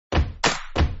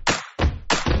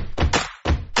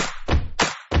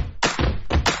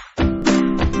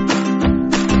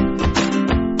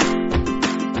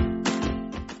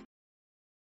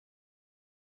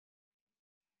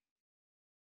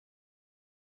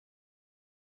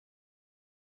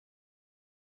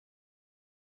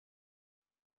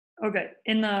Okay.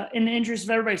 In the interest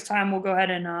of everybody's time, we'll go ahead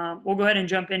and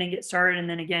jump in and get started. And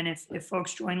then again, if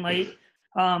folks join late,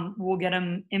 we'll get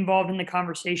them involved in the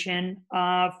conversation.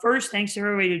 First, thanks to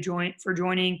everybody for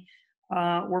joining.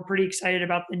 We're pretty excited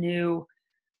about the new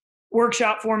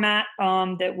workshop format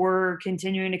that we're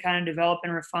continuing to kind of develop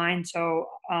and refine. So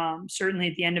certainly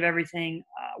at the end of everything,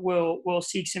 we'll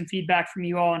seek some feedback from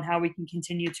you all on how we can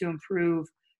continue to improve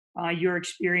your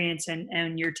experience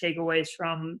and your takeaways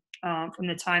from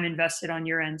the time invested on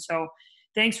your end. So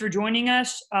thanks for joining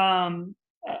us.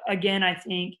 Again, I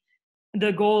think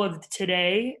the goal of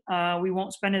today, we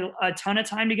won't spend a ton of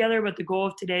time together, but the goal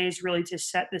of today is really to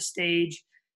set the stage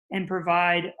and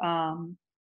provide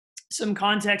some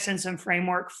context and some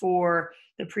framework for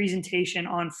the presentation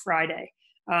on Friday,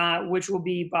 which will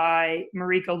be by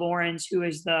Marika Lawrence, who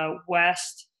is the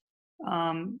West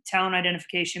talent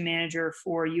identification manager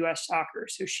for U.S. Soccer.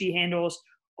 So she handles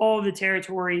all of the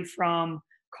territory from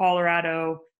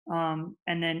Colorado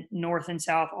and then north and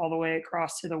south all the way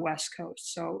across to the West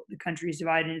Coast. So the country is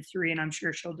divided into three, and I'm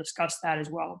sure she'll discuss that as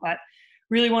well. But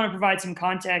really want to provide some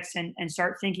context and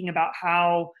start thinking about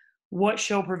how what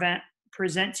she'll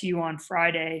present to you on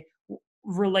Friday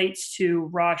relates to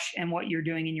Rush and what you're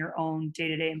doing in your own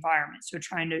day-to-day environment. So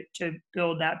trying to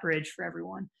build that bridge for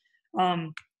everyone.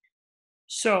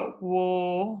 So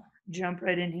we'll jump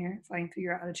right in here if I can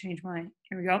figure out how to change my.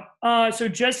 Here we go. So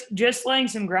just laying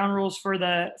some ground rules for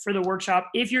the workshop.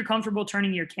 If you're comfortable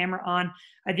turning your camera on,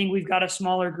 I think we've got a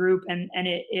smaller group, and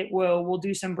we'll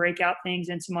do some breakout things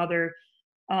and some other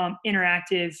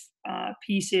interactive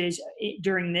pieces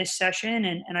during this session.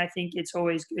 And I think it's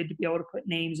always good to be able to put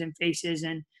names and faces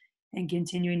and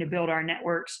continuing to build our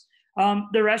networks.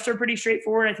 The rest are pretty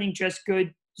straightforward. I think just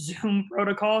good Zoom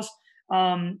protocols,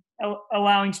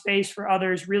 allowing space for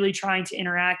others, really trying to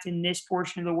interact in this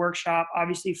portion of the workshop.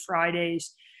 Obviously,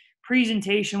 Friday's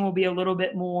presentation will be a little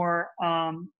bit more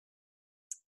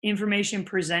information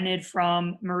presented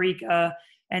from Marika,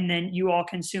 and then you all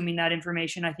consuming that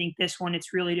information. I think this one,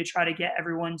 it's really to try to get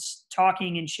everyone's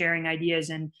talking and sharing ideas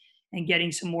and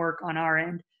getting some work on our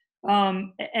end.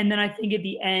 And then I think at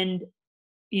the end,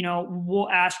 we'll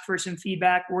ask for some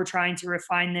feedback. We're trying to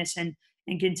refine this and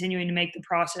continuing to make the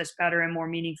process better and more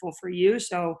meaningful for you.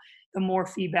 So the more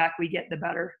feedback we get, the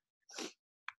better.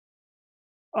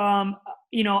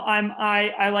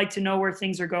 I like to know where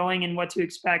things are going and what to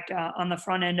expect on the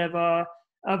front end of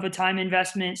a time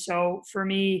investment. So for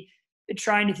me,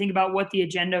 trying to think about what the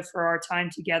agenda for our time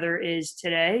together is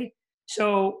today.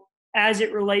 So as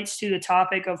it relates to the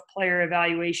topic of player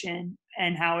evaluation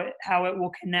and how it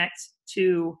will connect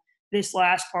to this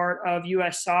last part of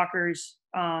U.S. Soccer's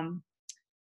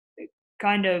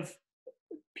kind of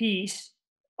piece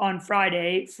on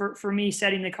Friday, for me,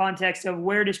 setting the context of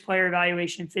where does player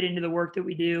evaluation fit into the work that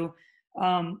we do?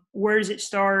 Where does it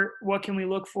start? What can we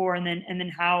look for? And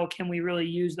then how can we really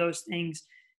use those things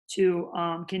to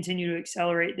continue to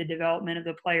accelerate the development of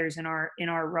the players in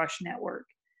our Rush network?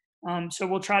 So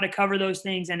we'll try to cover those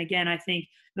things. And again, I think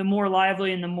the more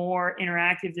lively and the more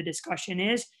interactive the discussion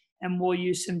is, and we'll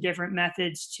use some different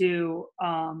methods to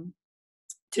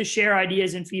share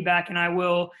ideas and feedback. And I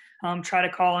will try to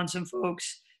call on some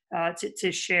folks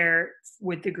to share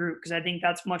with the group, because I think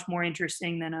that's much more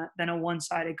interesting than a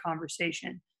one-sided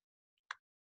conversation.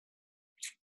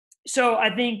 So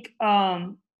I think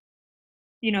the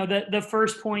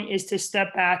first point is to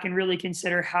step back and really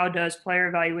consider, how does player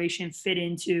evaluation fit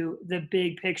into the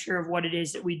big picture of what it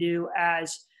is that we do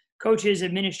as coaches,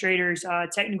 administrators,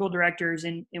 technical directors,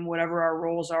 in whatever our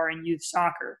roles are in youth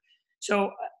soccer.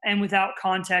 So, and without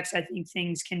context, I think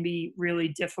things can be really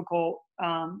difficult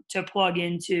to plug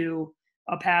into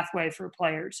a pathway for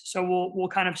players. So we'll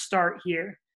kind of start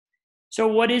here. So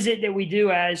what is it that we do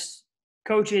as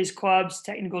coaches, clubs,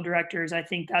 technical directors? I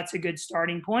think that's a good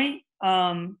starting point. So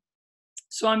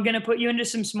I'm going to put you into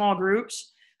some small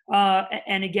groups.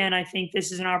 And again, I think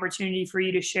this is an opportunity for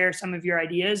you to share some of your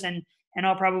ideas, and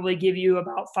I'll probably give you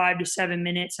about 5 to 7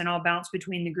 minutes, and I'll bounce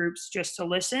between the groups just to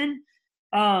listen.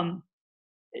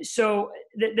 So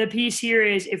the piece here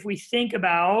is, if we think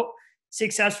about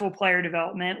successful player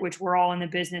development, which we're all in the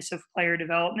business of player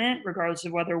development, regardless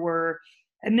of whether we're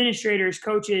administrators,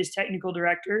 coaches, technical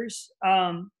directors,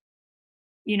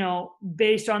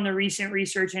 based on the recent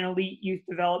research in elite youth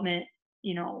development,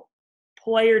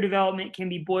 player development can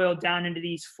be boiled down into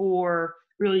these 4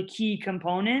 really key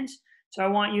components. So I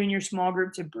want you in your small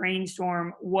group to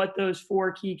brainstorm what those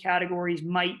 4 key categories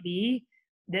might be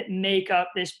that make up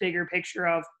this bigger picture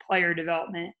of player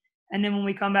development. And then when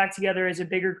we come back together as a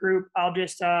bigger group, I'll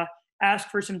just ask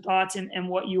for some thoughts and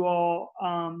what you all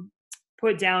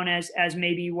put down as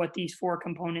maybe what these 4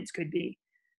 components could be.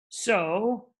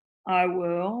 So I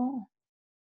will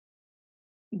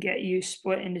get you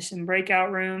split into some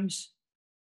breakout rooms.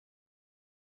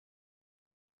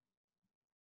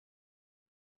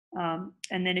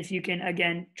 And then if you can,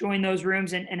 again, join those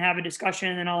rooms and have a discussion,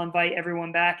 and then I'll invite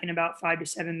everyone back in about 5 to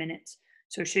 7 minutes.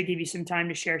 So it should give you some time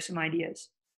to share some ideas.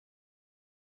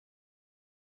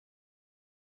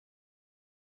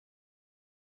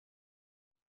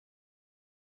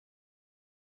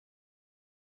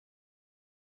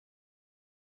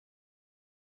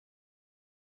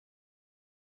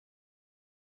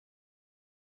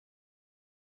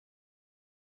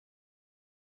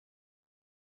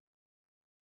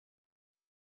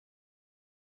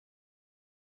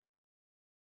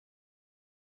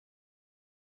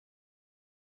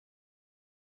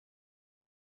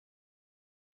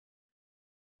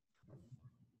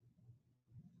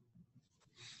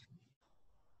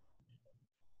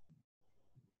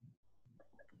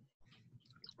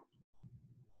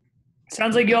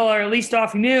 Sounds like y'all are at least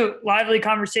off mute. Lively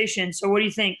conversation. So what do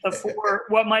you think?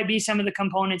 What might be some of the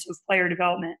components of player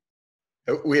development?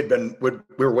 We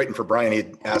were waiting for Brian.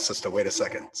 He'd asked us to wait a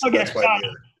second. So okay, that's why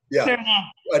yeah. Fair enough.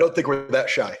 I don't think we're that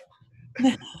shy.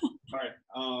 All right.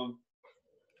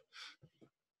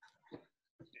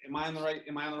 Am I on the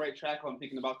right track? I'm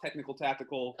thinking about technical,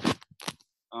 tactical. Pretty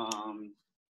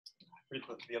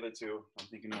close to the other two I'm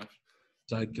thinking of.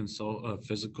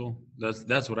 Physical.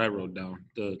 That's what I wrote down.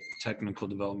 The technical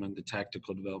development, the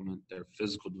tactical development, their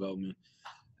physical development,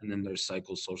 and then their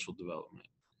psychosocial development.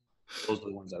 Those are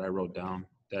the ones that I wrote down.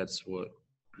 That's what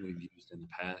we've used in the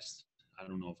past. I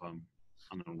don't know if I'm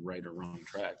on the right or wrong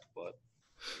track, but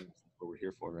that's what we're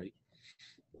here for, right?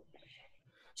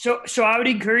 So I would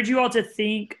encourage you all to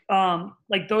think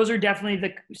like those are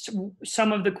definitely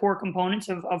some of the core components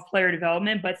of player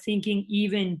development, but thinking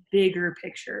even bigger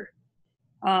picture.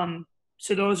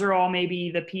 So those are all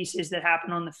maybe the pieces that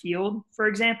happen on the field, for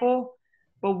example,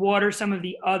 but what are some of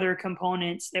the other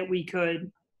components that we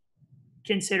could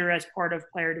consider as part of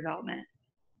player development?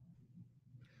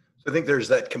 So I think there's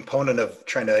that component of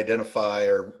trying to identify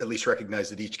or at least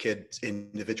recognize that each kid's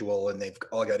individual and they've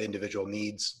all got individual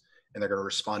needs and they're going to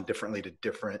respond differently to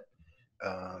different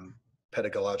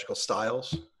pedagogical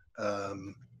styles.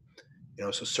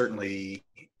 So certainly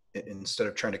instead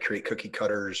of trying to create cookie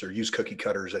cutters or use cookie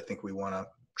cutters, I think we want to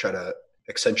try to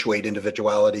accentuate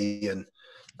individuality and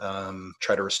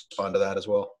try to respond to that as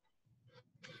well.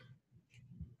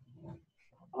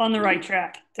 On the right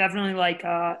track, definitely.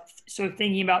 So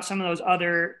thinking about some of those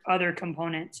other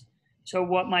components. So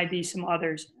what might be some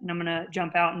others? And I'm going to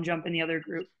jump out and jump in the other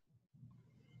group.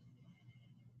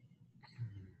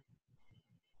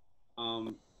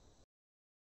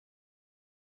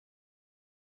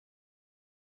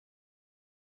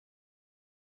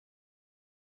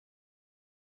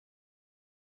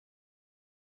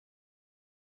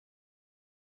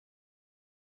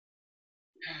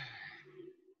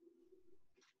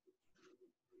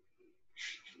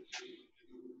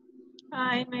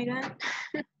 Hi, Megan.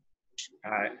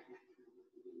 Hi.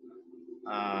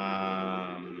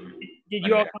 Did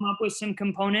you all come up with some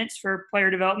components for player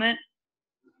development?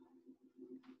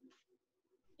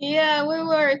 Yeah, we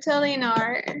were telling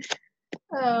our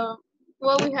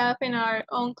what we have in our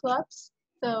own clubs.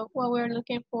 So what we're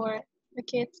looking for the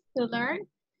kids to learn,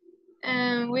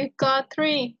 and we've got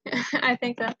 3. I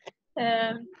think so.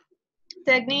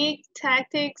 Technique,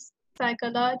 tactics,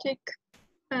 psychologic,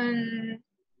 and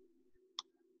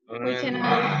we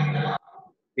can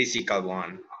physical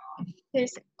one.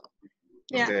 Physical.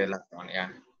 Yeah. The last one, yeah.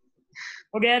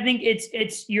 Okay, I think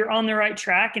it's you're on the right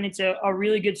track, and it's a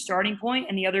really good starting point.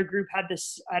 And the other group had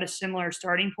a similar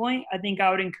starting point. I think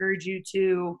I would encourage you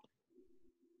to.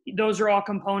 Those are all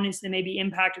components that maybe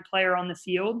impact a player on the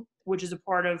field, which is a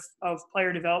part of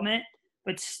player development.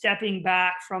 But stepping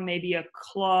back from maybe a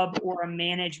club or a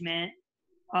management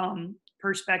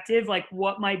perspective, like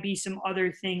what might be some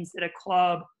other things that a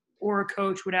club or a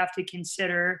coach would have to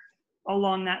consider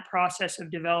along that process of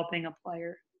developing a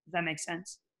player. Does that make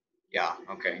sense? Yeah,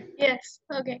 okay. Yes,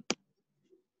 okay.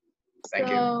 Thank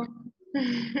you.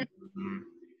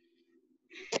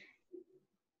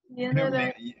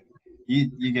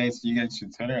 You guys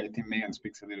should tell her. I think Megan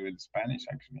speaks a little bit of Spanish,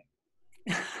 actually.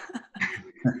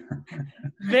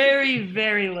 Very,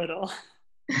 very little.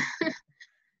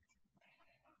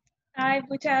 Ay,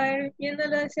 pucha, a ver, viéndolo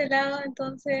de ese lado,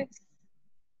 entonces.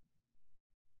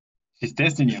 She's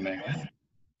testing you, Megan.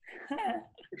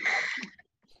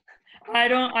 I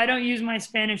don't use my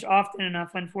Spanish often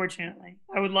enough, unfortunately.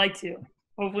 I would like to,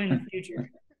 hopefully in the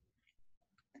future.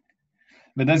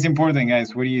 But that's important,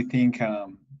 guys. What do you think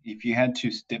if you had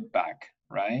to step back,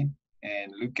 right?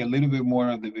 and look a little bit more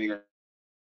at the bigger.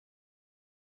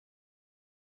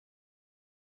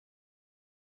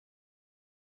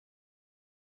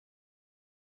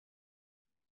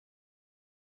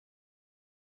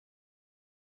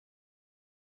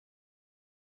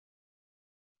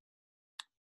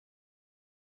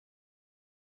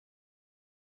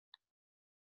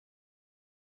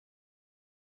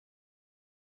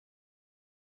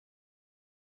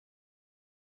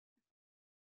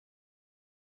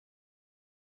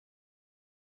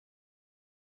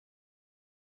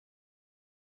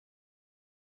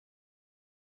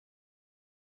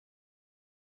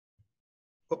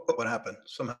 What happened?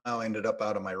 Somehow I ended up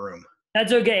out of my room.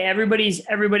 That's okay. Everybody's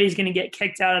going to get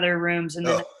kicked out of their rooms in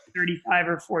the Oh, next 35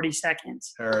 or 40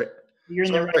 seconds. all right. You're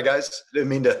in the Sorry, guys. Didn't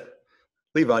mean to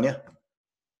leave on you.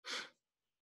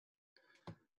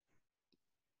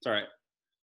 It's all right.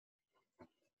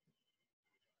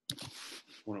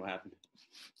 What happened?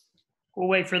 We'll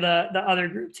wait for the other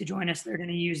group to join us. They're going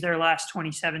to use their last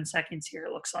 27 seconds here,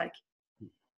 it looks like.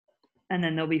 And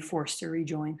then they'll be forced to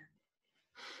rejoin.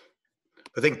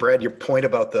 I think, Brad, your point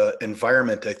about the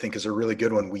environment, I think, is a really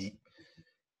good one.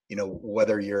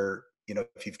 Whether you're,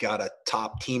 if you've got a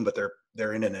top team, but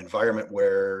they're in an environment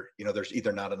where, there's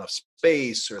either not enough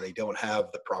space or they don't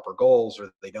have the proper goals or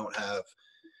they don't have,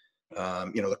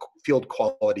 the field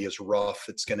quality is rough.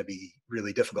 It's going to be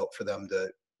really difficult for them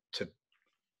to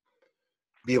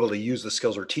be able to use the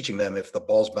skills we're teaching them if the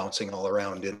ball's bouncing all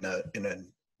around in a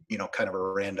kind of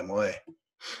a random way.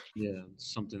 Yeah,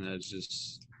 something that's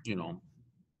just,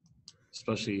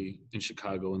 especially in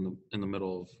Chicago in the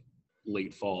middle of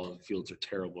late fall, the fields are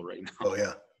terrible right now. Oh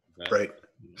yeah, right.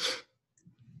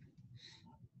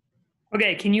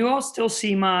 Okay, can you all still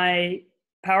see my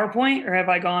PowerPoint, or have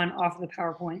I gone off of the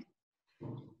PowerPoint?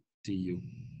 See you.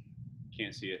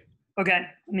 Can't see it. Okay,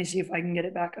 let me see if I can get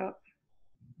it back up.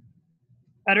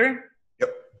 Better?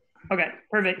 Yep. Okay,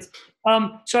 perfect.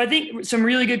 So I think some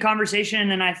really good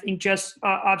conversation, and I think just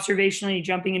observationally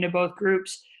jumping into both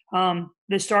groups,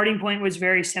 the starting point was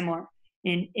very similar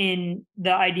in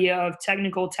the idea of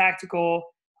technical, tactical,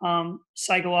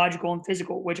 psychological, and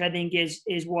physical, which I think is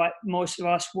what most of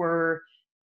us were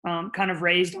kind of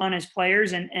raised on as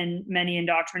players, and many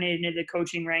indoctrinated into the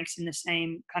coaching ranks in the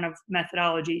same kind of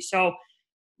methodology. So,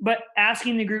 but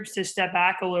asking the groups to step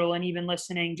back a little, and even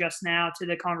listening just now to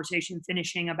the conversation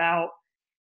finishing about,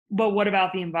 but what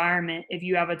about the environment? If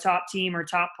you have a top team or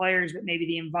top players, but maybe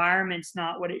the environment's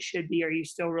not what it should be, are you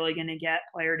still really going to get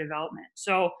player development?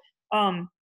 So, and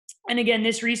again,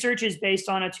 this research is based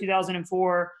on a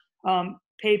 2004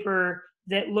 paper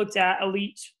that looked at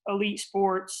elite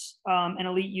sports and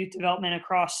elite youth development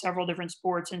across several different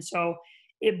sports. And so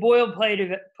it boiled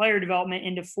player development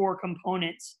into 4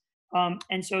 components.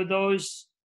 And so those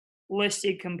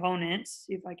listed components,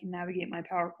 see if I can navigate my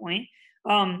PowerPoint,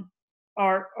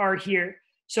 are here.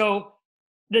 So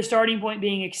the starting point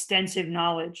being extensive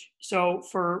knowledge. So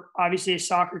for obviously as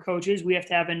soccer coaches, we have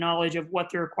to have a knowledge of what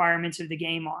the requirements of the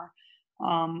game are,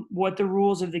 what the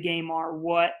rules of the game are,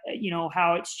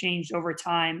 how it's changed over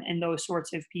time, and those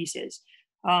sorts of pieces.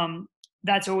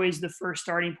 That's always the first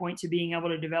starting point to being able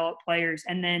to develop players.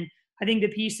 And then I think the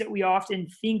piece that we often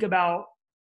think about,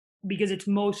 because it's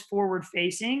most forward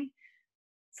facing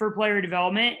for player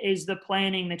development, is the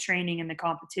planning, the training, and the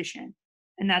competition.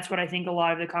 And that's what I think a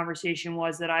lot of the conversation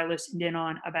was that I listened in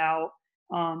on about,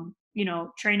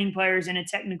 training players in a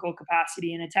technical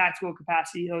capacity, in a tactical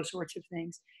capacity, those sorts of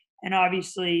things. And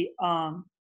obviously,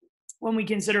 when we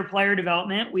consider player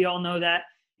development, we all know that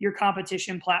your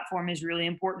competition platform is really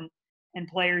important, and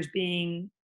players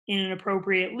being in an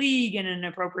appropriate league and an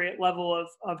appropriate level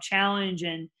of challenge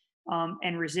and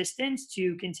resistance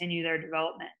to continue their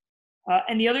development.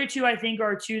 And the other 2, I think,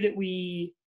 are 2 that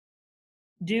we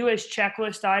do as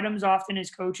checklist items often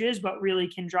as coaches, but really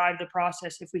can drive the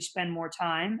process if we spend more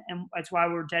time. And that's why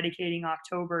we're dedicating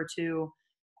October to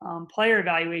player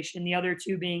evaluation. The other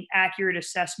 2 being accurate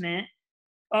assessment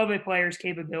of a player's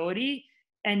capability,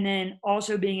 and then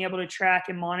also being able to track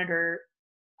and monitor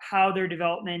how their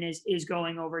development is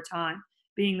going over time,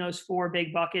 being those 4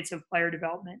 big buckets of player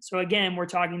development. So again, we're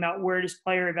talking about, where does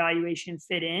player evaluation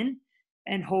fit in?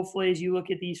 And hopefully, as you look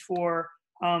at these 4,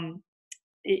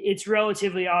 it's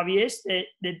relatively obvious that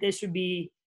this would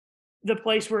be the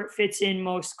place where it fits in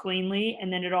most cleanly.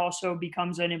 And then it also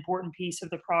becomes an important piece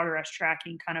of the progress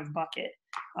tracking kind of bucket.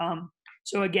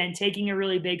 So again, taking a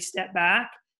really big step back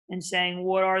and saying,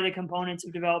 what are the components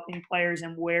of developing players,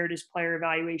 and where does player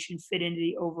evaluation fit into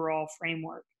the overall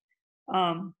framework?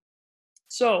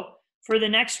 So for the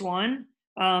next one,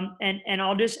 and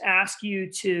I'll just ask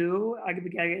you to, I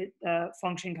get the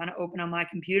function kind of open on my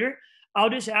computer. I'll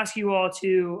just ask you all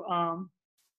to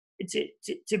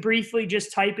briefly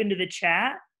just type into the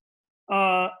chat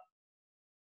uh,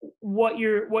 what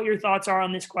your thoughts are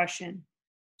on this question.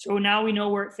 So now we know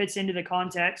where it fits into the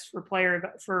context for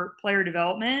player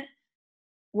development.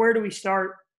 Where do we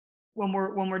start when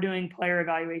we're doing player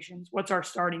evaluations? What's our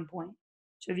starting point?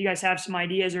 So if you guys have some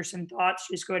ideas or some thoughts,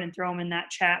 just go ahead and throw them in that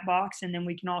chat box, and then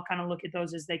we can all kind of look at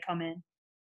those as they come in.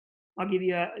 I'll give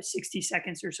you 60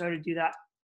 seconds or so to do that.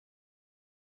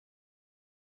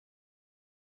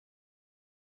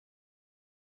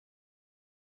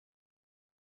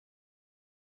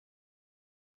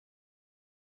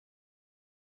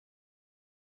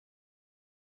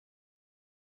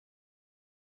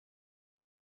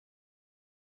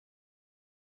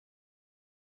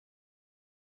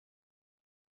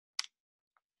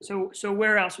 So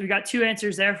where else? We got 2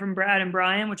 answers there from Brad and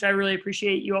Brian, which I really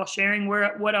appreciate you all sharing.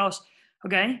 What else?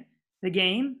 Okay, the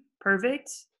game, perfect.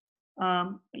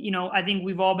 I think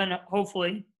we've all been,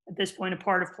 hopefully at this point, a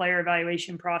part of player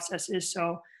evaluation processes.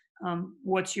 So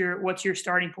what's your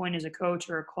starting point as a coach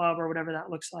or a club or whatever that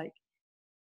looks like?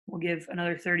 We'll give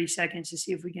another 30 seconds to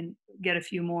see if we can get a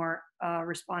few more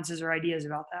responses or ideas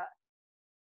about that.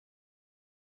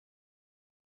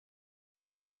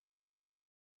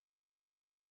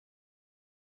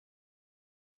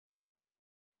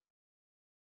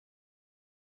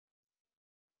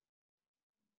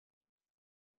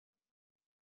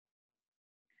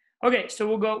 Okay, so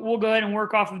we'll go ahead and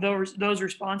work off of those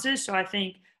responses. So I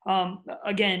think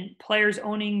again, players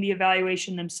owning the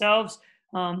evaluation themselves.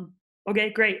 Okay,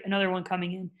 great, another one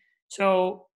coming in.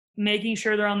 So making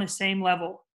sure they're on the same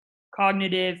level,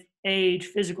 cognitive, age,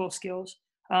 physical skills.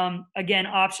 Again,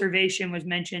 observation was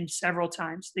mentioned several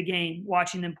times. The game,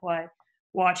 watching them play,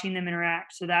 watching them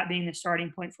interact. So that being the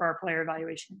starting point for our player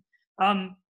evaluation.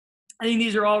 I think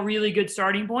these are all really good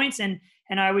starting points, and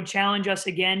I would challenge us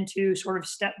again to sort of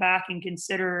step back and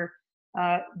consider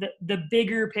the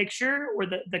bigger picture or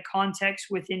the context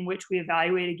within which we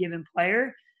evaluate a given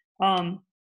player.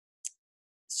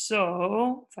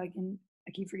 So if I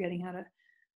keep forgetting how to.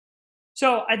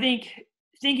 So I think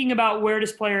thinking about where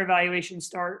does player evaluation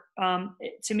start?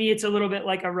 To me, it's a little bit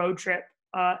like a road trip,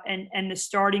 and the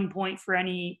starting point for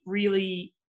any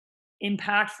really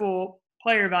impactful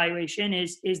player evaluation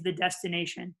is the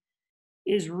destination,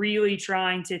 is really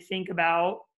trying to think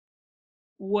about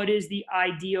what is the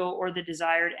ideal or the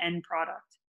desired end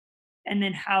product. And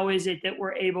then how is it that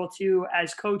we're able to,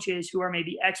 as coaches who are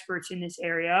maybe experts in this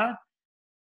area,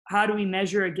 how do we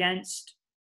measure against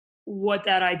what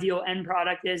that ideal end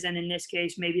product is? And in this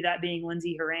case, maybe that being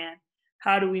Lindsey Horan.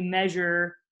 How do we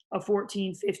measure a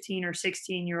 14, 15, or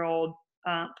 16-year-old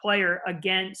player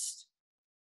against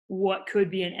what could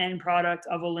be an end product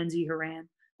of a Lindsey Horan,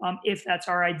 if that's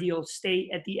our ideal state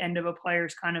at the end of a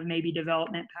player's kind of maybe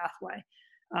development pathway.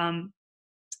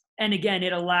 And again,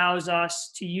 it allows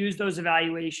us to use those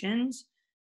evaluations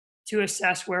to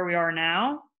assess where we are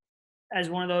now as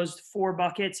one of those 4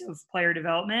 buckets of player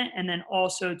development, and then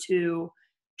also to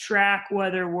track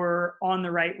whether we're on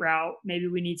the right route. Maybe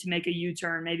we need to make a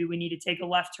U-turn. Maybe we need to take a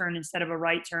left turn instead of a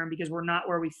right turn because we're not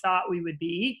where we thought we would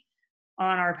be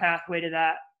on our pathway to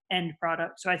that end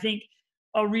product. So I think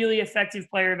a really effective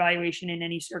player evaluation in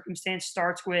any circumstance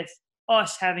starts with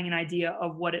us having an idea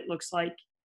of what it looks like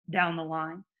down the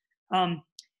line.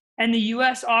 And the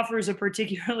US offers a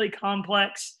particularly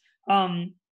complex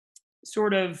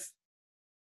sort of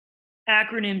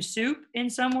acronym soup in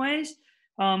some ways,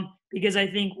 because I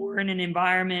think we're in an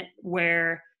environment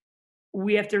where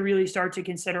we have to really start to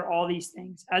consider all these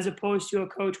things, as opposed to a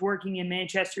coach working in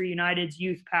Manchester United's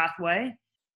youth pathway.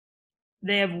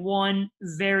 They have one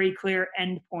very clear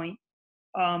endpoint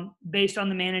based on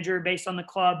the manager, based on the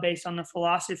club, based on the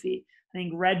philosophy. I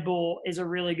think Red Bull is a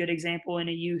really good example in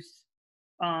a youth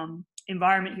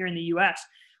environment here in the US.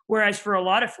 Whereas for a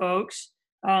lot of folks,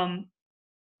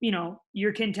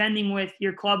 you're contending with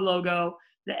your club logo,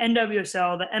 the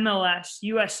NWSL, the MLS,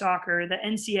 US Soccer, the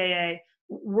NCAA.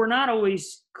 We're not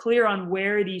always clear on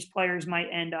where these players might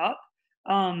end up.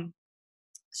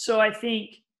 So I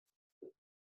think,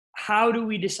 how do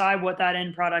we decide what that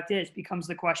end product is becomes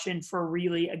the question for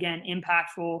really, again,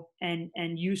 impactful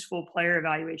and useful player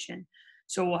evaluation.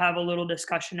 So we'll have a little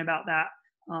discussion about that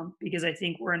because I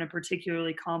think we're in a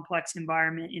particularly complex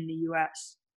environment in the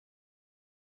US.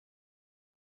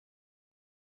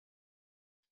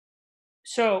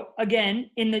 So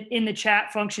again, in the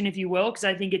chat function, if you will, because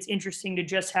I think it's interesting to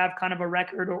just have kind of a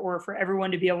record or for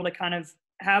everyone to be able to kind of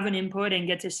have an input and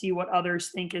get to see what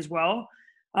others think as well.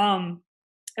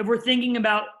 If we're thinking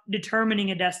about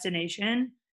determining a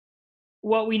destination,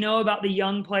 what we know about the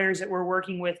young players that we're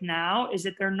working with now is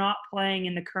that they're not playing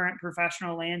in the current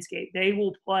professional landscape. They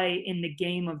will play in the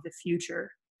game of the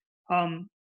future,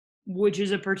 which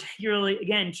is a particularly,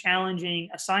 again, challenging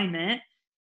assignment.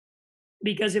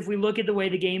 Because if we look at the way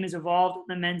the game has evolved on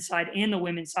the men's side and the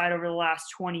women's side over the last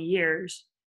 20 years,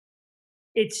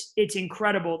 it's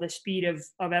incredible, the speed of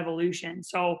evolution.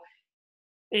 So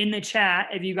in the chat,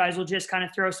 if you guys will just kind of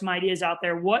throw some ideas out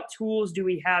there, what tools do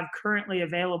we have currently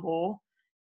available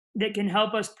that can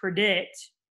help us predict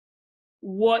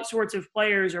what sorts of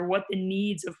players or what the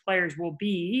needs of players will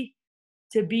be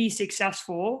to be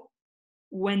successful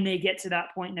when they get to that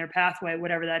point in their pathway,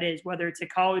 whatever that is, whether it's a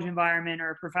college environment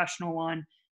or a professional one,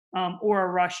 or a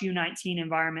Rush U19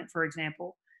 environment, for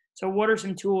example. So what are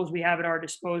some tools we have at our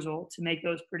disposal to make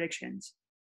those predictions?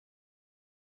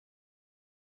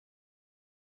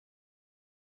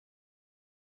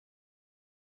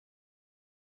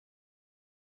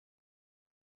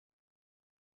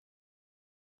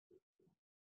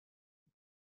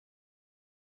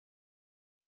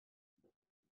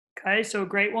 Okay, so a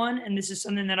great one, and this is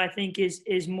something that I think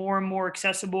is more and more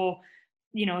accessible.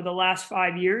 You know, the last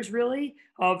 5 years, really,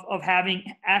 of having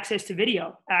access to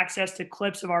video, access to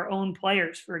clips of our own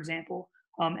players, for example,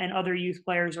 and other youth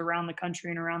players around the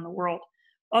country and around the world.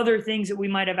 Other things that we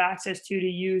might have access to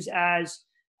use as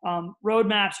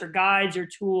roadmaps or guides or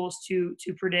tools to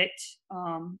predict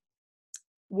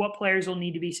what players will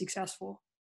need to be successful.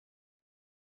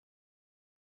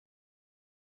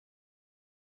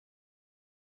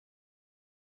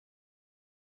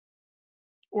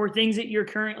 Or things that you're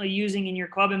currently using in your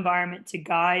club environment to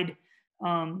guide,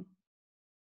 you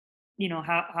know,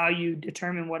 how you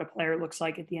determine what a player looks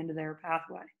like at the end of their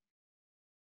pathway.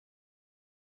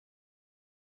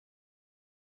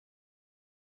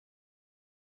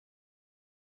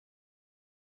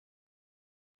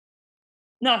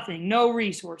 Nothing, no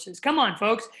resources. Come on,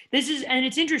 folks. And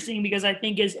it's interesting because I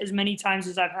think as many times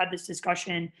as I've had this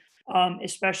discussion,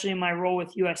 especially in my role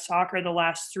with U.S. Soccer the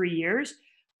last 3 years,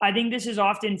 I think this is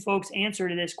often folks' answer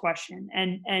to this question.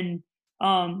 And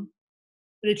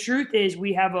the truth is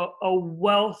we have a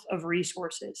wealth of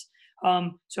resources.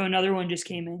 So another one just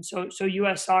came in. So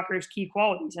U.S. Soccer's key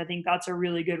qualities. I think that's a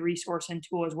really good resource and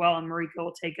tool as well. And Marika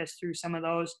will take us through some of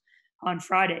those on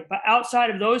Friday. But outside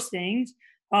of those things,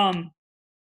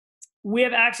 we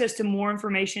have access to more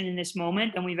information in this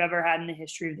moment than we've ever had in the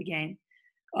history of the game.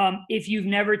 If you've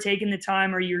never taken the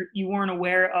time or you weren't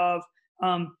aware of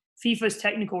FIFA's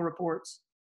technical reports,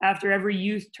 after every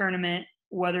youth tournament,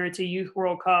 whether it's a Youth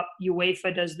World Cup,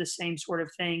 UEFA does the same sort of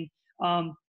thing.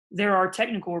 There are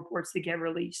technical reports that get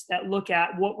released that look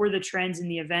at what were the trends in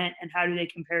the event and how do they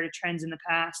compare to trends in the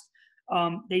past.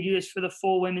 They do this for the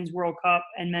full Women's World Cup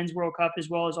and Men's World Cup, as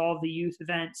well as all of the youth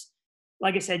events.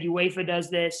 Like I said, UEFA does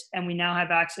this, and we now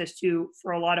have access to,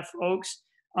 for a lot of folks,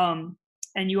 and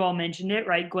you all mentioned it,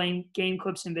 right? Game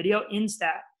clips and video,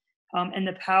 Instat, and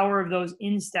the power of those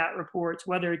Instat reports,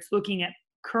 whether it's looking at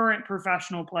current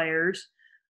professional players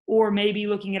or maybe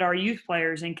looking at our youth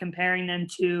players and comparing them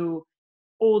to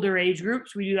older age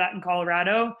groups. We do that in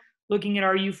Colorado, looking at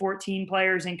our U14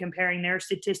 players and comparing their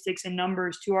statistics and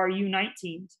numbers to our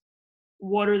U19s.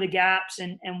 What are the gaps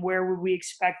and where would we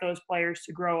expect those players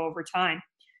to grow over time?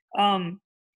 And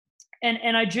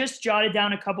I just jotted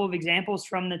down a couple of examples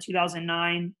from the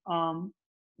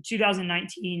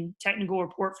 2019 technical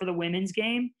report for the women's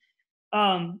game.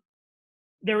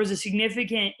 There was a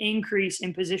significant increase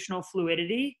in positional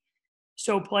fluidity.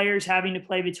 So players having to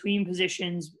play between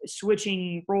positions,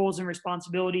 switching roles and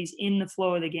responsibilities in the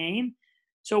flow of the game.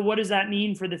 So what does that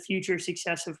mean for the future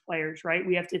success of players, right?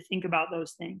 We have to think about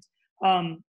those things.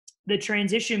 The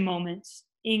transition moments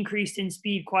increased in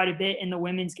speed quite a bit in the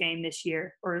women's game this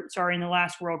year, in the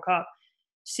last World Cup.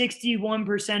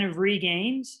 61% of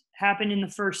regains happened in the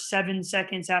first 7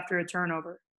 seconds after a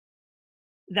turnover.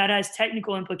 That has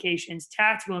technical implications,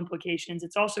 tactical implications.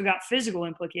 It's also got physical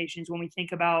implications when we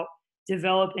think about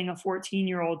developing a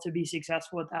 14-year-old to be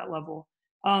successful at that level.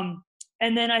 And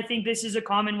then I think this is a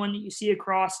common one that you see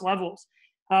across levels.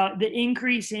 The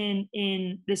increase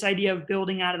in this idea of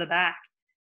building out of the back.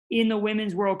 In the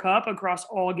Women's World Cup, across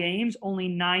all games, only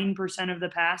 9% of the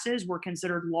passes were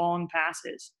considered long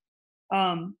passes.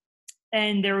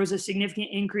 And there was a significant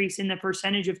increase in the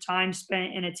percentage of time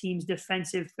spent in a team's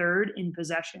defensive third in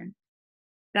possession.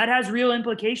 That has real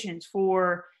implications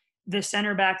for the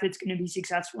center back that's going to be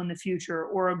successful in the future,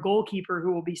 or a goalkeeper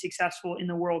who will be successful in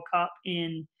the World Cup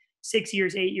in 6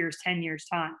 years, 8 years, 10 years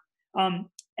time.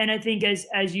 And I think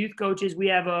as youth coaches, we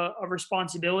have a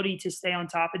responsibility to stay on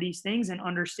top of these things and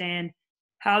understand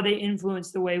how they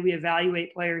influence the way we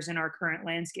evaluate players in our current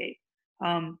landscape.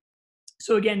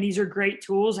 So again, these are great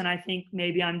tools, and I think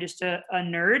maybe I'm just a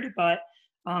nerd, but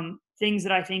things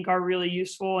that I think are really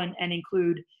useful and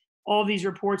include all of these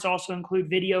reports also include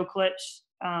video clips,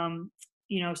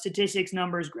 statistics,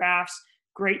 numbers, graphs,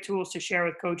 great tools to share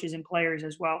with coaches and players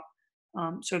as well.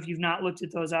 So if you've not looked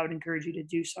at those, I would encourage you to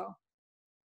do so.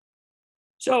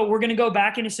 So we're going to go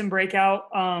back into some breakout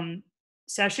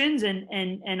sessions,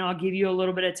 and I'll give you a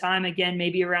little bit of time, again,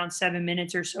 maybe around 7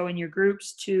 minutes or so in your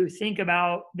groups to think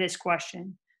about this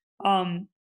question.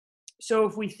 So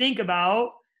if we think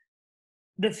about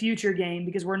the future game,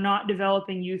 because we're not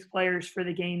developing youth players for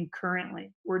the game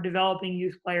currently, we're developing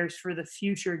youth players for the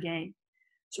future game.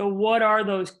 So what are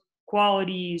those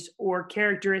qualities or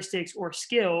characteristics or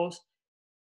skills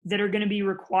that are going to be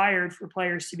required for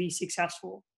players to be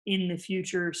successful in the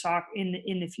future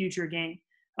in the future game?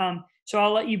 So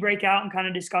I'll let you break out and kind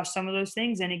of discuss some of those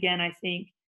things. And again, I think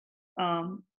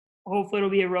hopefully it'll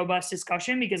be a robust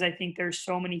discussion, because I think there's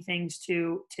so many things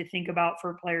to think about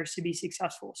for players to be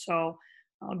successful. So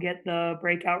I'll get the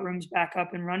breakout rooms back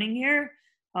up and running here,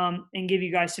 and give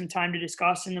you guys some time to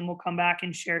discuss, and then we'll come back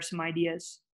and share some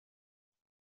ideas.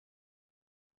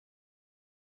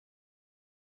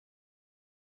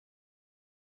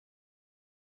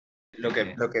 Lo que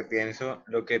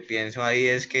pienso ahí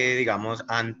es que, digamos,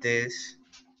 antes,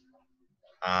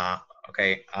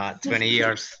 okay, 20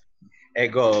 years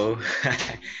ago,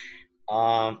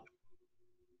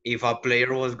 if a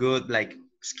player was good, like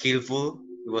skillful,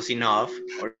 it was enough,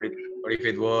 or if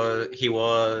he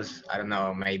was, I don't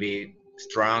know, maybe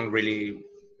strong, really,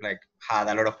 like had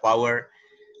a lot of power.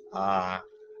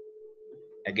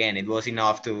 Again, it was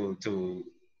enough to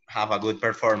have a good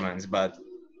performance. But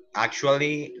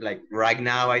actually, like right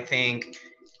now, I think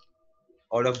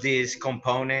all of these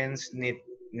components need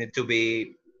to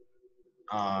be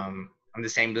on the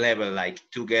same level, like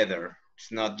together.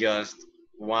 It's not just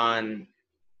one.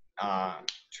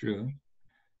 True.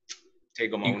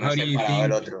 Como And uno how do you separado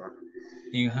del think? otro.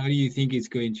 And how do you think it's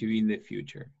going to be in the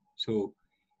future? So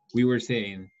we were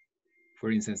saying,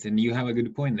 for instance, and you have a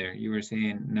good point there. You were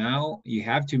saying now you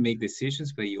have to make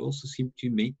decisions, but you also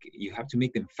you have to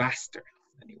make them faster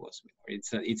than it was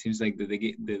before. It seems like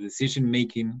the decision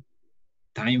making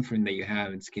time frame that you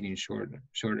have, it's getting shorter.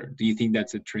 Do you think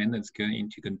that's a trend that's going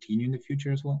to continue in the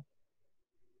future as well?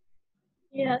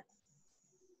 Yes.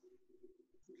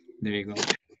 There you go.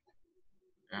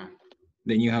 Yeah.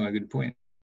 Then you have a good point.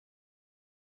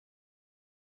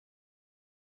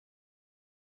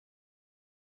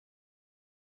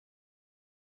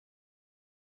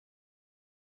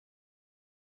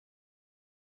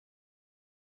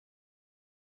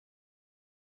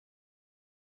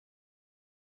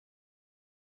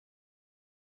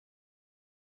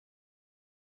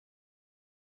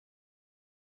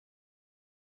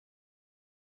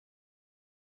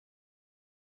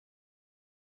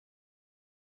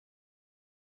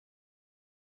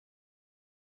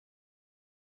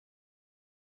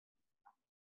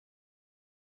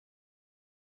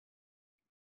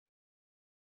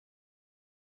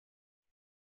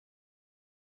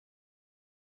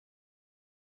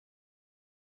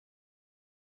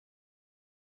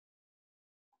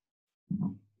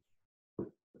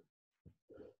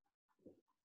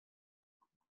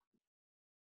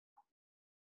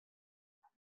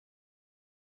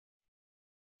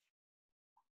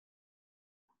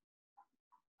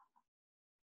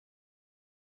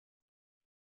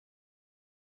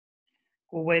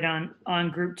 We'll wait on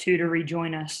group 2 to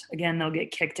rejoin us. Again, they'll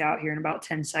get kicked out here in about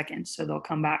 10 seconds, so they'll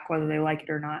come back whether they like it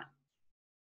or not.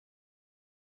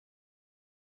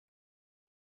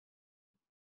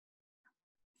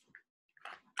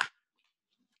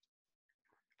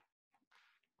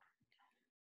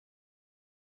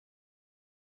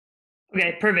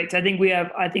 Okay, perfect. I think we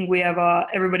have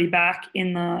everybody back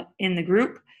in the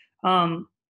group.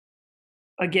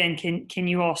 Again, can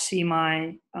you all see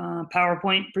my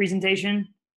PowerPoint presentation?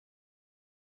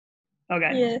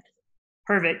 Okay. Yes.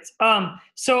 Perfect.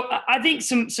 So I think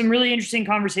some really interesting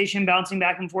conversation bouncing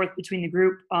back and forth between the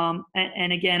group.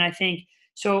 And again, I think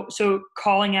so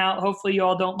calling out, hopefully you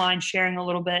all don't mind sharing a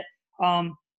little bit.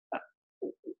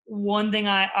 One thing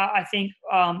I think,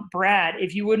 Brad,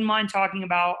 if you wouldn't mind talking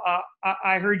about,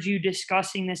 I heard you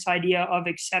discussing this idea of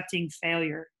accepting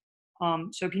failure.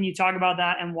 So can you talk about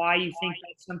that and why you think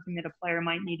that's something that a player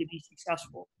might need to be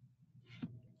successful?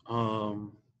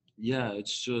 Yeah,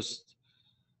 it's just,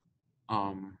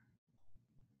 I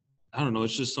don't know.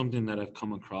 It's just something that I've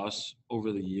come across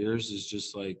over the years. Is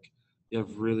just like you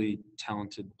have really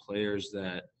talented players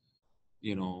that,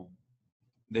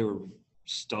 they were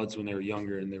studs when they were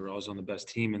younger and they were always on the best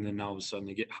team, and then all of a sudden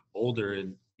they get older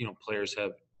and players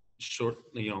have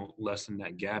lessen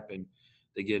that gap, and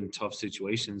they get in tough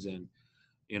situations, and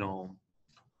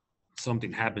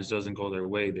something happens, doesn't go their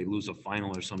way, they lose a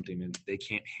final or something, and they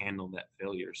can't handle that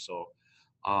failure. So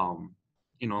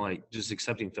like just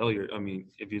accepting failure. I mean,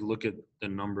 if you look at the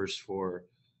numbers for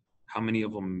how many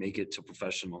of them make it to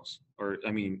professionals, or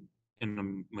I mean, in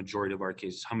the majority of our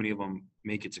cases, how many of them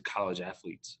make it to college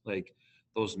athletes? Like,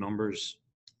 those numbers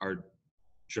are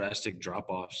drastic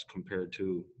drop-offs compared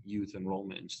to youth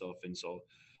enrollment and stuff. And so,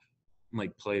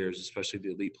 like, players, especially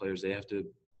the elite players, they have to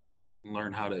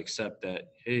learn how to accept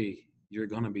that, hey, you're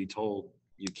going to be told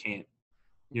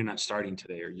you're not starting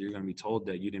today, or you're going to be told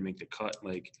that you didn't make the cut.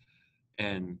 Like,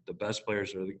 and the best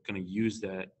players are going to use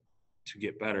that to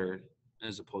get better,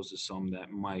 as opposed to some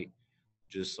that might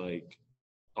just like,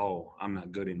 oh, I'm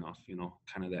not good enough,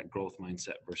 kind of that growth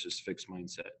mindset versus fixed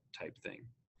mindset type thing.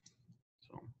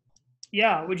 So,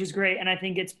 yeah, which is great. And I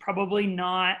think it's probably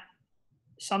not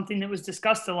something that was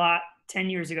discussed a lot 10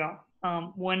 years ago.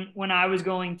 When I was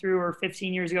going through, or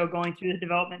 15 years ago, going through the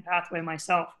development pathway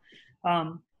myself.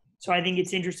 So I think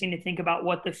it's interesting to think about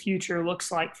what the future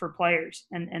looks like for players,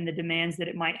 and the demands that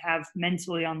it might have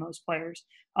mentally on those players.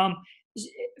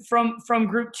 From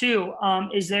group two,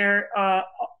 is there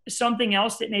something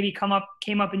else that maybe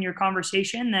came up in your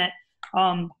conversation that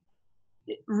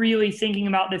really thinking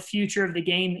about the future of the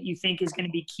game that you think is going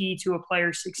to be key to a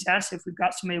player's success? If we've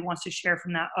got somebody who wants to share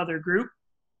from that other group.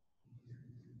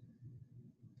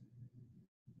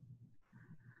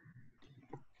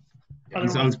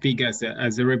 So I'll speak as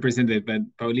a representative, but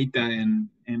Paulita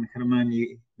and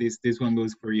Germán, this one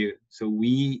goes for you. So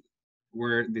we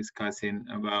were discussing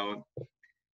about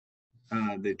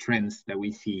the trends that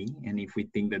we see, and if we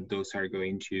think that those are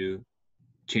going to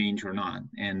change or not.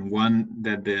 And one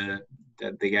that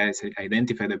the guys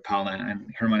identified, that Paula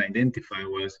and Germán identified,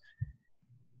 was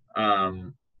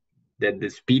that the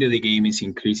speed of the game is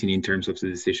increasing in terms of the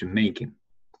decision making.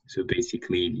 So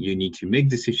basically, you need to make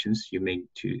decisions. You need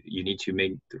to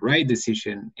make the right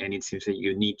decision, and it seems that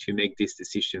you need to make this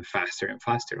decision faster and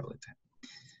faster all the time.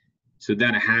 So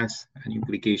that has an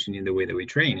implication in the way that we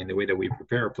train, in the way that we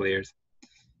prepare our players.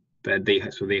 But they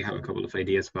have a couple of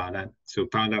ideas about that. So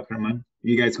Paula, Germán,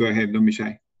 you guys go ahead. Don't be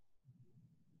shy.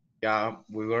 Yeah,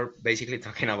 we were basically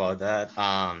talking about that.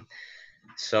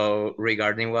 So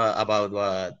regarding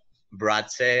what Brad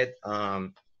said,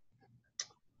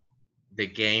 the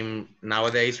game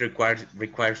nowadays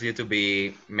requires you to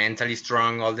be mentally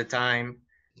strong all the time,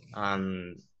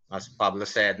 and as Pablo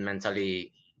said,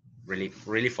 mentally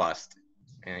really fast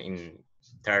in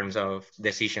terms of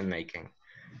decision making.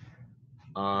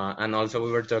 And also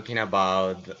we were talking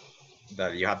about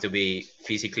that you have to be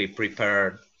physically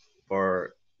prepared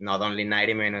for not only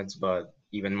 90 minutes but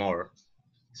even more.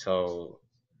 So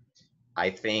I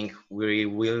think we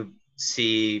will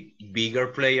see bigger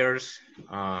players,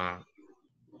 like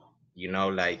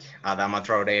Adama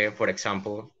Traoré, for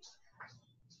example,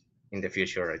 in the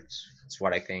future. It's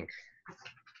what I think.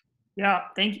 Yeah,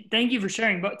 thank you for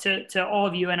sharing, but to all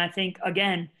of you. And I think,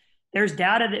 again, there's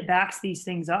data that backs these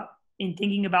things up. In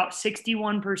thinking about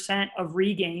 61% of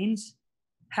regains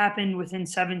happened within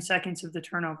 7 seconds of the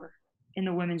turnover in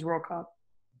the Women's World Cup.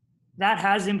 That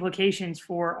has implications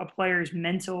for a player's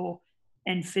mental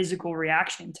and physical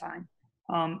reaction time,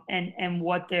 and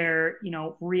what their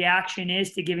reaction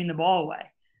is to giving the ball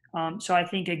away. So I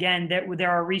think, again, that there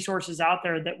are resources out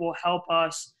there that will help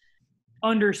us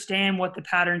understand what the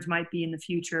patterns might be in the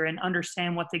future and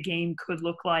understand what the game could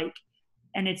look like.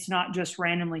 And it's not just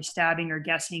randomly stabbing or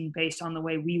guessing based on the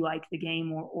way we like the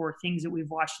game or things that we've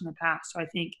watched in the past. So I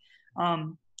think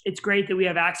it's great that we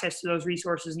have access to those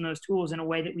resources and those tools in a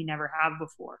way that we never have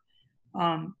before.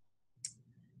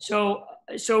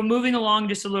 So moving along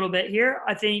just a little bit here,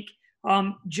 I think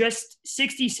just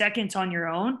 60 seconds on your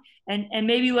own, and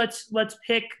maybe let's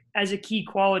pick as a key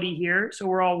quality here, so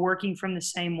we're all working from the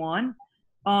same one.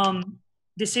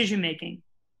 Decision making,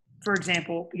 for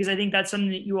example, because I think that's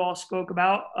something that you all spoke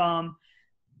about.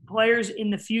 Players in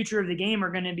the future of the game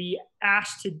are going to be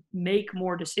asked to make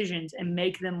more decisions and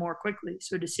make them more quickly.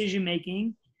 So decision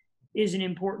making is an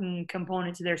important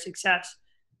component to their success.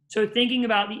 So thinking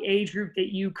about the age group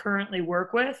that you currently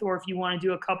work with, or if you want to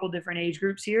do a couple different age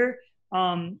groups here,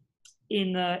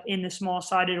 in the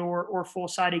small-sided or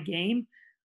full-sided game,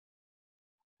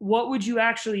 what would you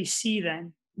actually see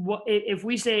then? What if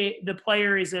we say the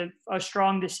player is a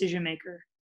strong decision maker?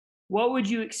 What would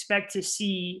you expect to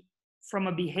see from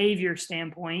a behavior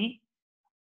standpoint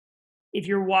if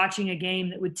you're watching a game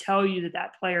that would tell you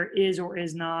that player is or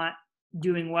is not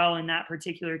doing well in that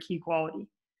particular key quality?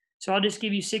 So I'll just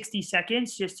give you 60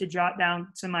 seconds just to jot down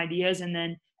some ideas, and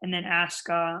then ask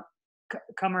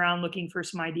come around looking for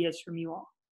some ideas from you all.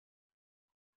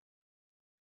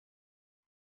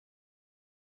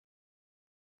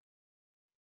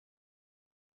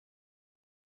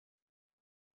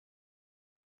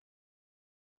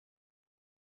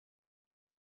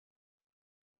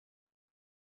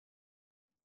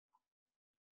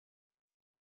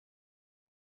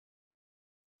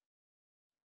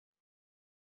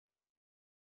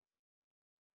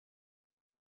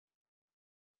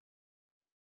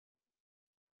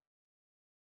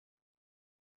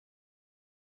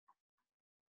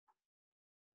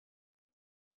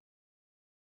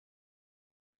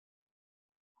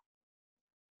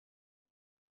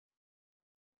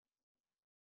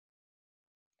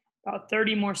 About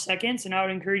 30 more seconds, and I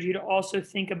would encourage you to also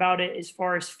think about it as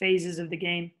far as phases of the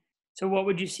game. So what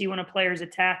would you see when a player is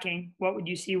attacking? What would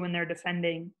you see when they're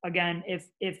defending? Again,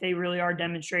 if they really are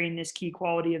demonstrating this key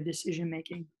quality of decision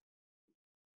making.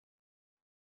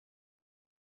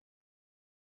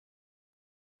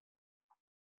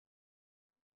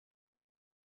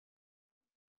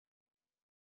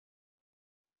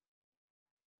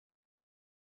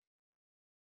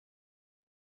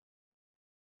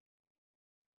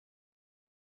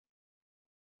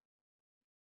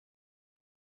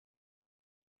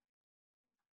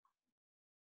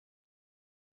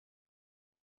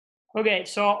 Okay,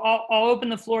 so I'll open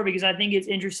the floor because I think it's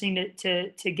interesting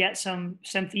to get some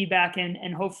feedback,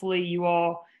 and hopefully you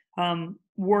all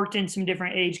worked in some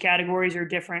different age categories or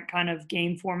different kind of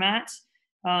game formats.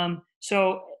 Brian,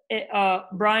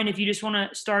 if you just want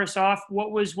to start us off,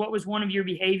 what was one of your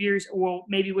behaviors? Well,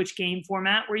 maybe which game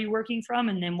format were you working from,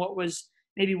 and then what was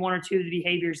maybe one or two of the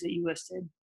behaviors that you listed?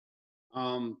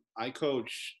 I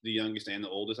coach the youngest and the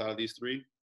oldest out of these three,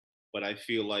 but I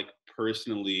feel like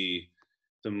personally,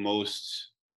 the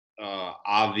most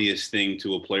obvious thing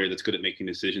to a player that's good at making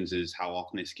decisions is how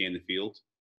often they scan the field.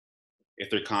 If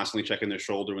they're constantly checking their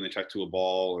shoulder when they check to a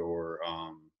ball, or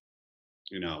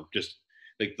just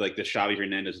like the Xavi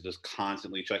Hernandez is just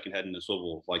constantly checking head in the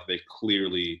swivel, like they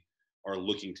clearly are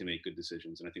looking to make good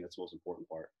decisions, and I think that's the most important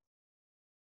part.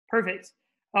 Perfect.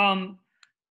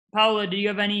 Paula, do you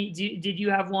have did you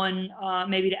have one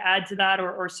maybe to add to that,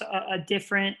 or a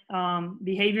different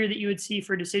behavior that you would see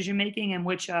for decision making, and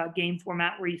which game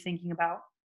format were you thinking about?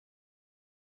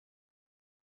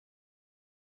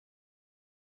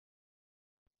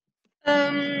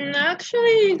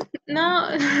 Actually,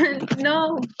 no,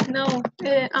 no.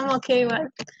 I'm okay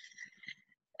with.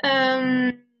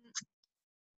 I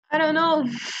don't know.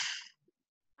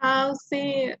 I'll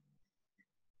see.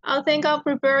 I think I'll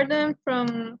prepare them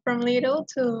from little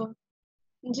to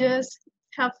just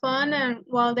have fun, and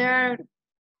while they're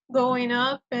going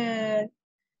up to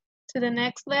the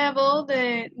next level,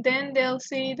 then they'll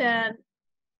see that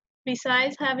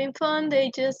besides having fun,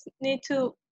 they just need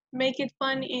to make it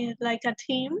fun in like a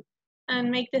team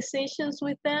and make decisions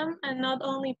with them and not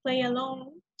only play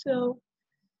alone. So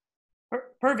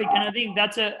Perfect. And I think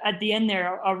that's at the end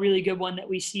there, a really good one that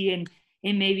we see in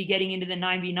maybe getting into the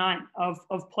 99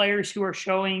 of players who are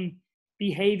showing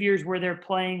behaviors where they're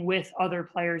playing with other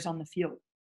players on the field,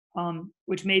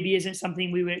 which maybe isn't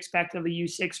something we would expect of a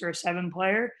U6 or a 7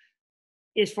 player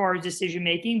as far as decision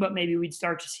making, but maybe we'd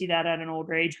start to see that at an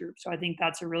older age group. So I think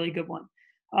that's a really good one.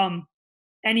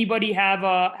 Anybody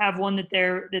have one that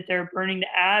they're burning to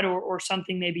add, or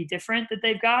something maybe different that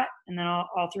they've got? And then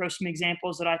I'll throw some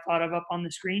examples that I thought of up on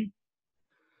the screen.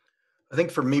 I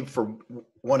think for me, for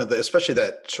one of the, especially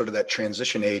that sort of that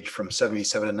transition age from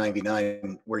 77 to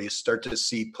 99, where you start to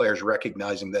see players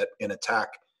recognizing that in attack,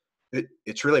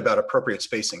 it's really about appropriate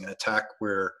spacing. In attack,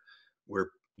 we're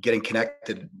getting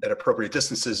connected at appropriate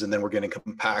distances, and then we're getting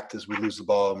compact as we lose the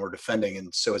ball and we're defending.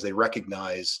 And so as they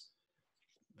recognize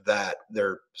that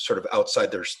they're sort of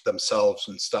outside themselves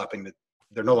and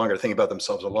they're no longer thinking about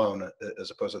themselves alone,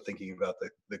 as opposed to thinking about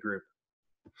the group.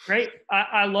 Great.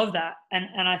 I love that.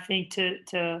 And I think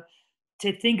to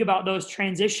think about those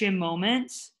transition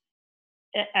moments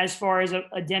as far as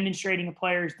a demonstrating a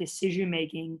player's decision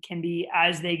making can be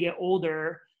as they get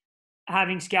older.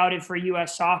 Having scouted for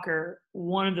US soccer,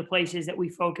 one of the places that we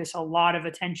focus a lot of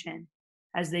attention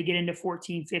as they get into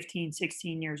 14, 15,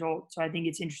 16 years old. So I think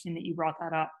it's interesting that you brought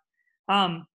that up.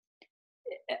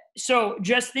 So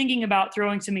just thinking about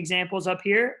throwing some examples up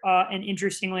here, and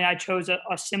interestingly, I chose a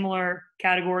similar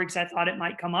category because I thought it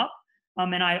might come up,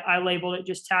 and I labeled it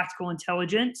just tactical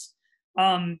intelligence,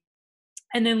 and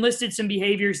then listed some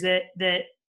behaviors that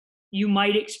you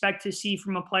might expect to see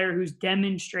from a player who's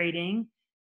demonstrating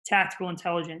tactical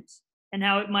intelligence, and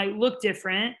how it might look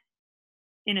different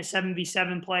in a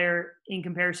 7v7 player in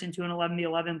comparison to an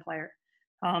 11v11 player.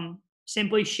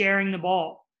 Simply sharing the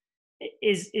ball.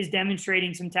 is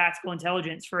demonstrating some tactical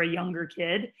intelligence for a younger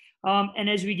kid. And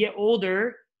as we get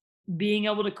older, being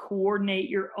able to coordinate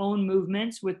your own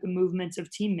movements with the movements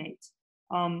of teammates,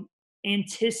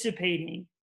 anticipating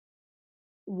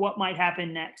what might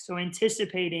happen next. So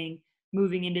anticipating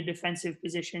moving into defensive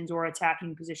positions or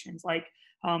attacking positions, like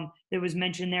that was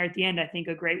mentioned there at the end. I think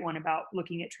a great one about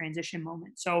looking at transition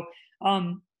moments. So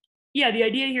yeah, the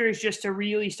idea here is just to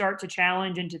really start to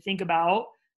challenge and to think about.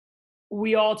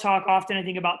 We all talk often, I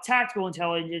think, about tactical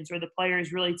intelligence, or the player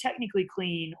is really technically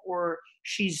clean, or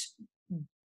she's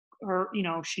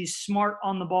smart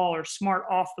on the ball or smart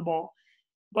off the ball.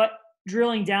 But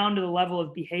drilling down to the level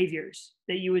of behaviors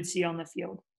that you would see on the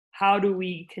field, how do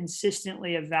we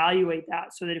consistently evaluate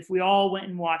that so that if we all went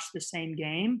and watched the same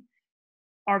game,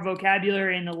 our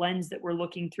vocabulary and the lens that we're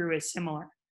looking through is similar,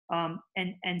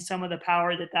 and some of the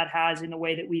power that has in the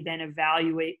way that we then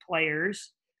evaluate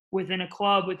players within a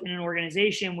club, within an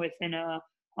organization, within a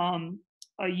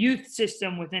youth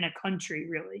system, within a country,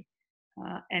 really.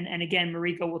 And again,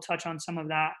 Marika will touch on some of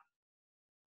that.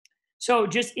 So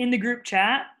just in the group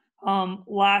chat,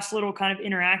 last little kind of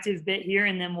interactive bit here,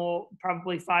 and then we'll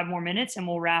probably 5 more minutes and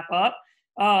we'll wrap up.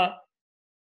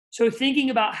 So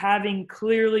thinking about having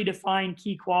clearly defined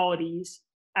key qualities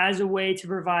as a way to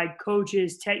provide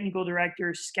coaches, technical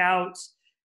directors, scouts,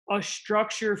 a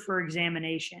structure for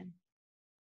examination.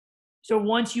 So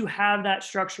once you have that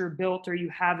structure built or you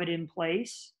have it in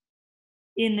place,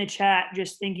 in the chat,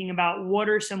 just thinking about what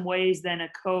are some ways then a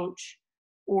coach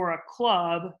or a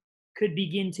club could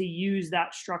begin to use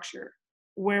that structure.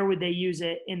 Where would they use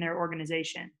it in their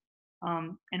organization?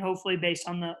 And hopefully based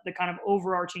on the kind of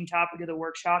overarching topic of the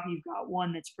workshop, you've got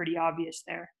one that's pretty obvious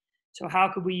there. So how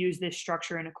could we use this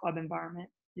structure in a club environment?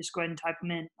 Just go ahead and type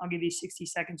them in. I'll give you 60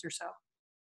 seconds or so.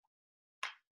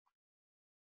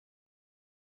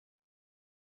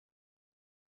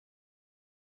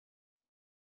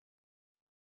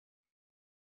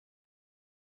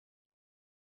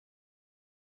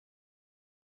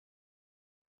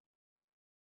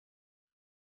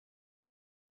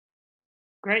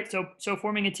 Great. So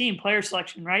forming a team, player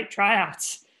selection, right?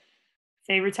 Tryouts.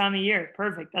 Favorite time of year.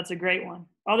 Perfect. That's a great one.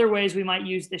 Other ways we might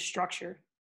use this structure.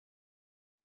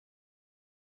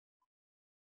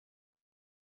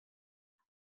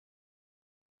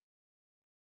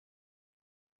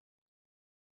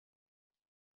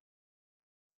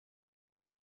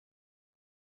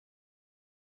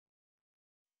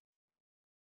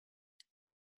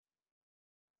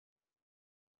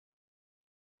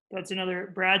 That's another,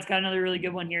 Brad's got another really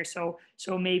good one here. So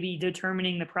maybe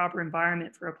determining the proper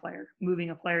environment for a player, moving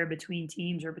a player between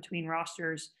teams or between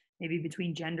rosters, maybe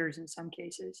between genders in some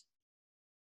cases.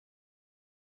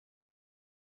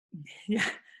 Yeah,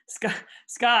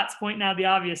 Scott's pointing out the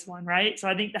obvious one, right? So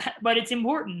I think that, but it's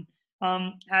important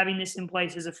having this in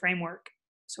place as a framework.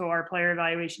 So our player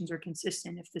evaluations are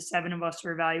consistent. If the 7 of us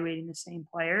are evaluating the same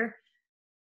player,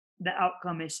 the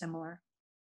outcome is similar.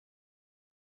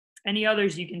 Any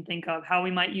others you can think of, how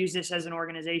we might use this as an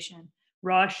organization?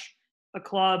 Rush, a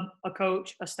club, a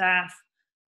coach, a staff.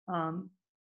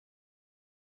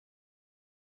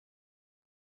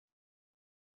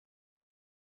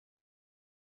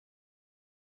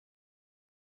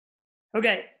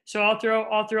 Okay, so I'll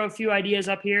throw a few ideas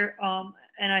up here,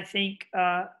 and I think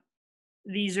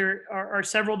these are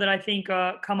several that I think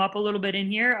come up a little bit in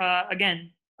here.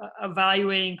 Again,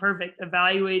 evaluating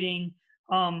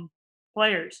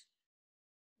players,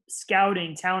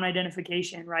 scouting, talent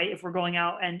identification, right? If we're going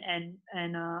out and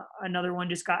another one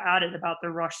just got added about the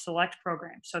Rush Select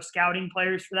program. So scouting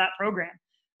players for that program,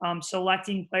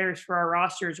 selecting players for our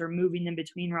rosters or moving them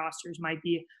between rosters might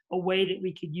be a way that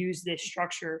we could use this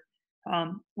structure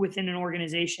within an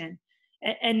organization.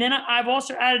 And then I've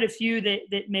also added a few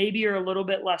that maybe are a little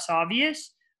bit less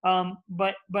obvious,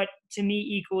 but to me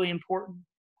equally important.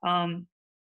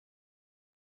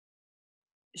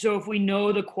 So if we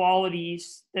know the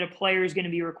qualities that a player is going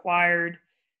to be required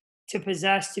to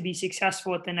possess to be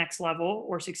successful at the next level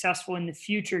or successful in the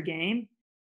future game,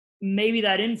 maybe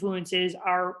that influences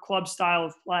our club style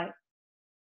of play.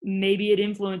 Maybe it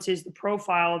influences the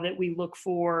profile that we look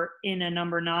for in a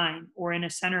number 9 or in a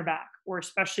center back, or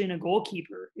especially in a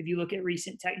goalkeeper. If you look at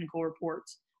recent technical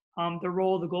reports, the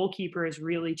role of the goalkeeper is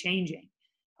really changing.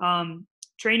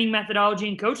 Training methodology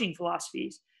and coaching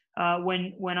philosophies.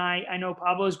 When I know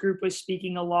Pablo's group was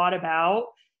speaking a lot about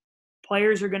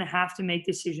players are going to have to make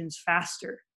decisions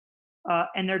faster,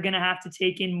 and they're going to have to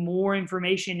take in more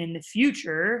information in the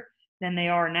future than they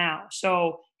are now.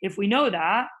 So if we know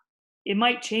that, it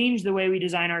might change the way we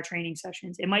design our training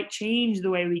sessions. It might change the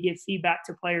way we give feedback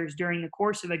to players during the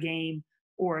course of a game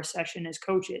or a session as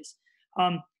coaches.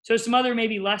 So some other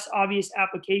maybe less obvious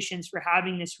applications for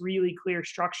having this really clear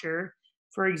structure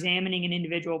for examining an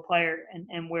individual player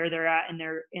and where they're at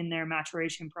in their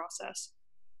maturation process.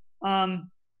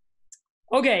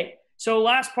 Okay, so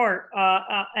last part,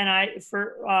 and I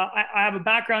have a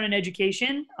background in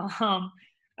education,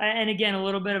 and again a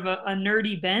little bit of a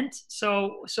nerdy bent.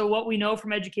 So what we know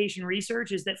from education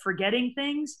research is that forgetting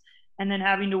things and then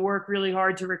having to work really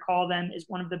hard to recall them is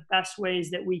one of the best ways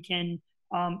that we can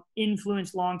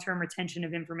influence long-term retention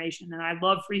of information. And I'd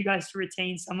love for you guys to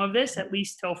retain some of this at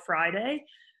least till Friday.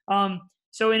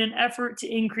 So in an effort to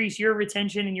increase your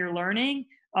retention and your learning,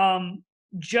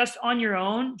 just on your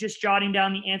own, just jotting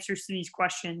down the answers to these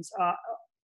questions,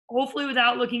 hopefully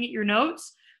without looking at your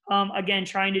notes. Again,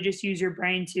 trying to just use your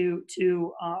brain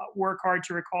to work hard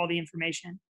to recall the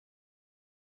information.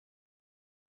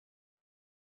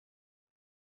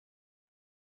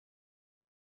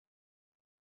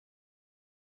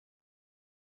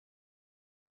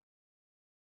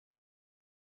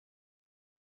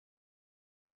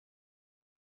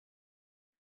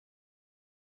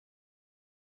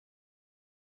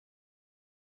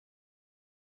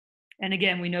 And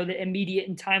again, we know that immediate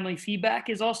and timely feedback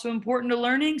is also important to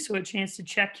learning. So a chance to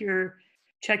check your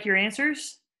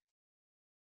answers.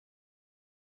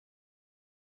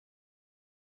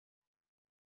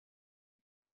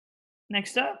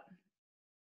 Next up.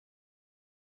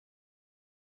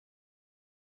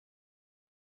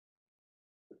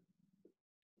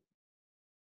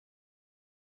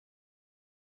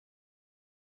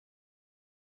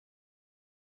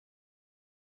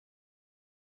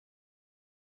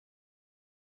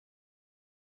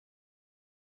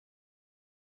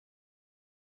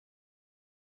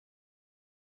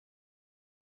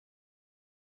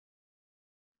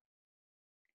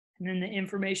 And then the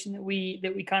information that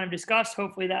we kind of discussed,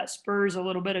 hopefully that spurs a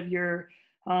little bit of your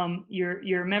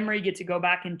memory. Get to go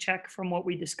back and check from what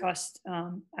we discussed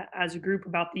as a group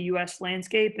about the U.S.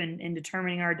 landscape and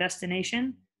determining our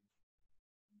destination.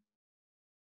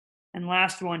 And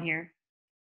last one here.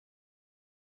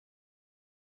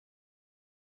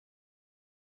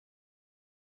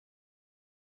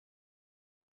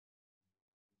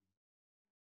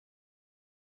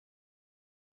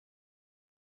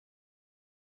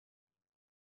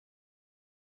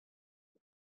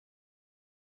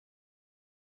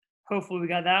 Hopefully we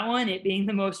got that one, it being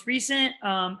the most recent.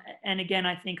 And again,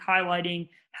 I think highlighting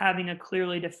having a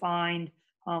clearly defined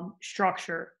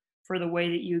structure for the way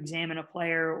that you examine a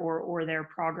player or their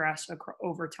progress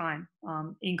over time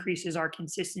increases our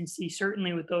consistency,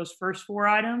 certainly with those first 4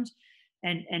 items,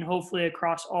 and hopefully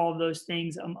across all of those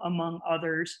things among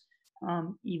others,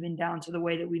 even down to the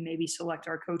way that we maybe select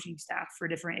our coaching staff for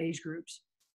different age groups.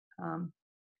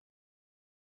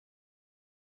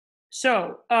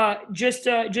 So just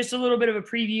a little bit of a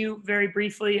preview very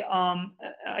briefly.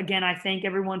 Again, I thank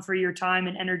everyone for your time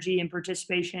and energy and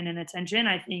participation and attention.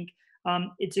 I think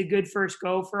it's a good first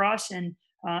go for us. And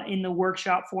in the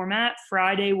workshop format,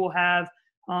 Friday we'll have,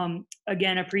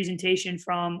 again, a presentation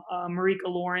from Marika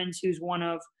Lawrence, who's one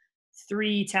of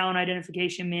 3 talent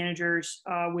identification managers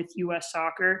with U.S.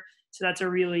 Soccer. So that's a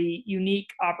really unique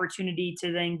opportunity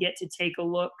to then get to take a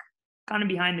look kind of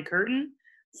behind the curtain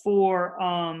for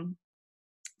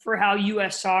how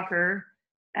U.S. Soccer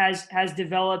has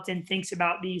developed and thinks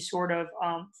about these sort of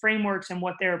frameworks and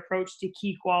what their approach to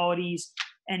key qualities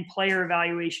and player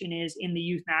evaluation is in the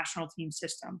youth national team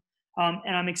system.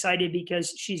 And I'm excited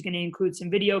because she's going to include some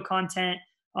video content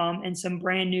and some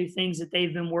brand new things that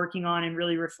they've been working on and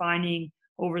really refining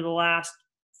over the last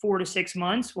 4 to 6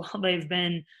 months while they've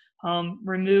been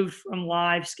removed from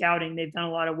live scouting. They've done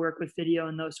a lot of work with video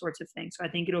and those sorts of things. So I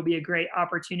think it'll be a great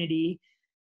opportunity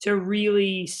to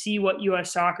really see what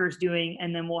U.S. Soccer is doing,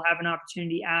 and then we'll have an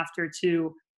opportunity after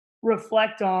to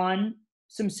reflect on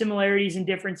some similarities and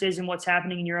differences in what's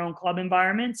happening in your own club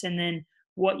environments, and then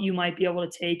what you might be able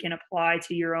to take and apply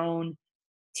to your own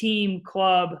team,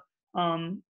 club,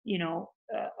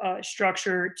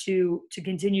 structure to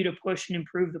continue to push and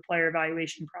improve the player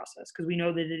evaluation process, because we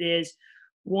know that it is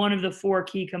one of the 4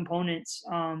 key components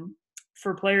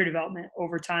for player development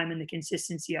over time and the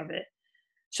consistency of it.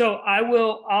 So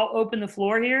I'll open the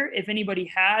floor here if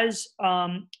anybody has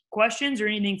questions or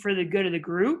anything for the good of the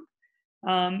group.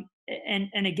 And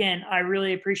again, I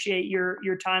really appreciate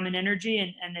your time and energy.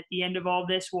 And at the end of all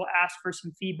this, we'll ask for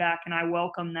some feedback, and I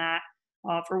welcome that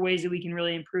for ways that we can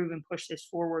really improve and push this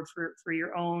forward for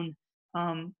your own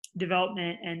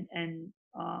development and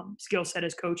skill set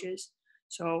as coaches.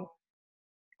 So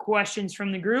questions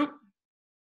from the group?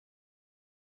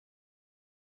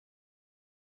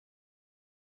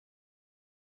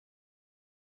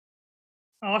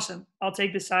 Awesome. I'll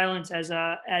take the silence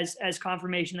as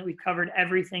confirmation that we've covered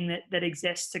everything that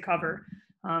exists to cover,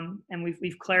 and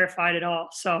we've clarified it all.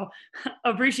 So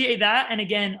appreciate that. And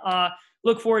again,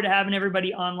 look forward to having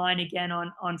everybody online again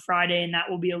on Friday, and that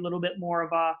will be a little bit more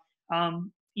of a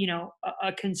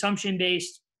consumption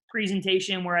based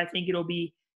presentation where I think it'll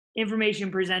be information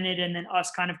presented and then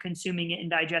us kind of consuming it and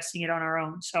digesting it on our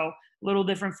own. So a little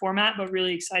different format, but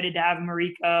really excited to have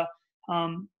Marika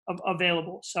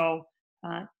available. So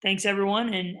thanks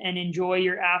everyone, and enjoy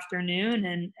your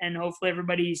afternoon, and hopefully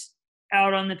everybody's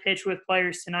out on the pitch with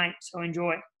players tonight. So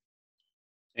enjoy.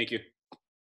 Thank you.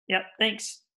 Yep.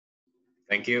 Thanks.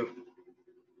 Thank you.